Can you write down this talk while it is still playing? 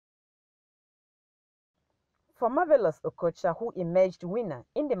for Marvelous Okocha, who emerged winner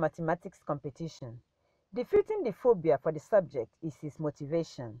in the mathematics competition. Defeating the phobia for the subject is his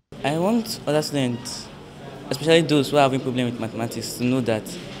motivation. I want other students, especially those who are having problem with mathematics, to know that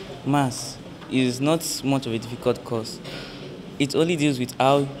maths is not much of a difficult course. It only deals with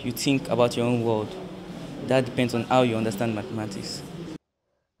how you think about your own world. That depends on how you understand mathematics.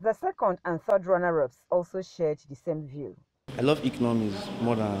 The second and third runner-ups also shared the same view. I love economics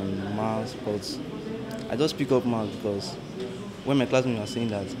more than maths, but I just pick up maths because when my classmates were saying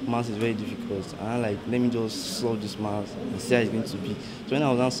that maths is very difficult, and I'm like, let me just solve this maths and see how it's going to be. So when I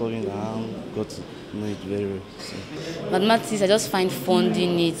was not solving it, I got to know it very well. So. Mathematics, I just find fun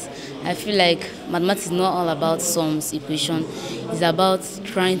doing it. I feel like mathematics is not all about sums, equation. It's about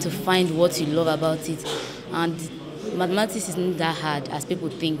trying to find what you love about it. And mathematics isn't that hard as people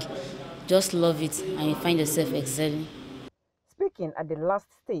think. Just love it and you find yourself excelling. Speaking at the last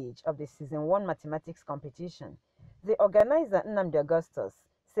stage of the Season 1 mathematics competition, the organizer, Nnamdi Augustus,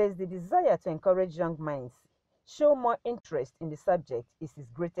 says the desire to encourage young minds show more interest in the subject is his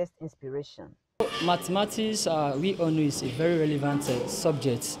greatest inspiration. Mathematics, we all know, is a very relevant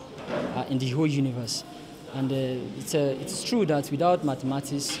subject in the whole universe. And it's true that without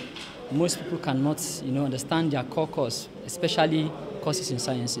mathematics, most people cannot understand their core course, especially courses in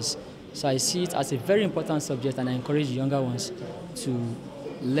sciences. So I see it as a very important subject, and I encourage the younger ones to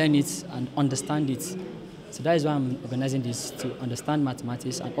learn it and understand it. So that is why I'm organizing this, to understand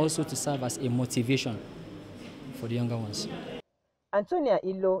mathematics and also to serve as a motivation for the younger ones. Antonia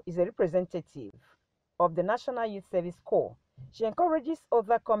Ilo is a representative of the National Youth Service Corps. She encourages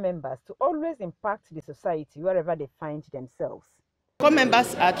other corps members to always impact the society wherever they find themselves. Corps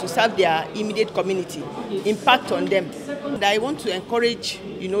members are to serve their immediate community, impact on them. And I want to encourage,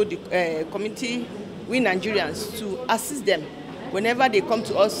 the community, we Nigerians, to assist them whenever they come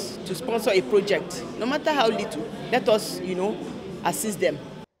to us to sponsor a project. No matter how little, let us, assist them.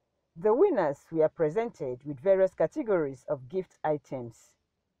 The winners were presented with various categories of gift items.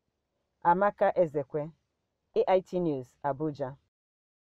 Amaka Ezekwe, AIT News, Abuja.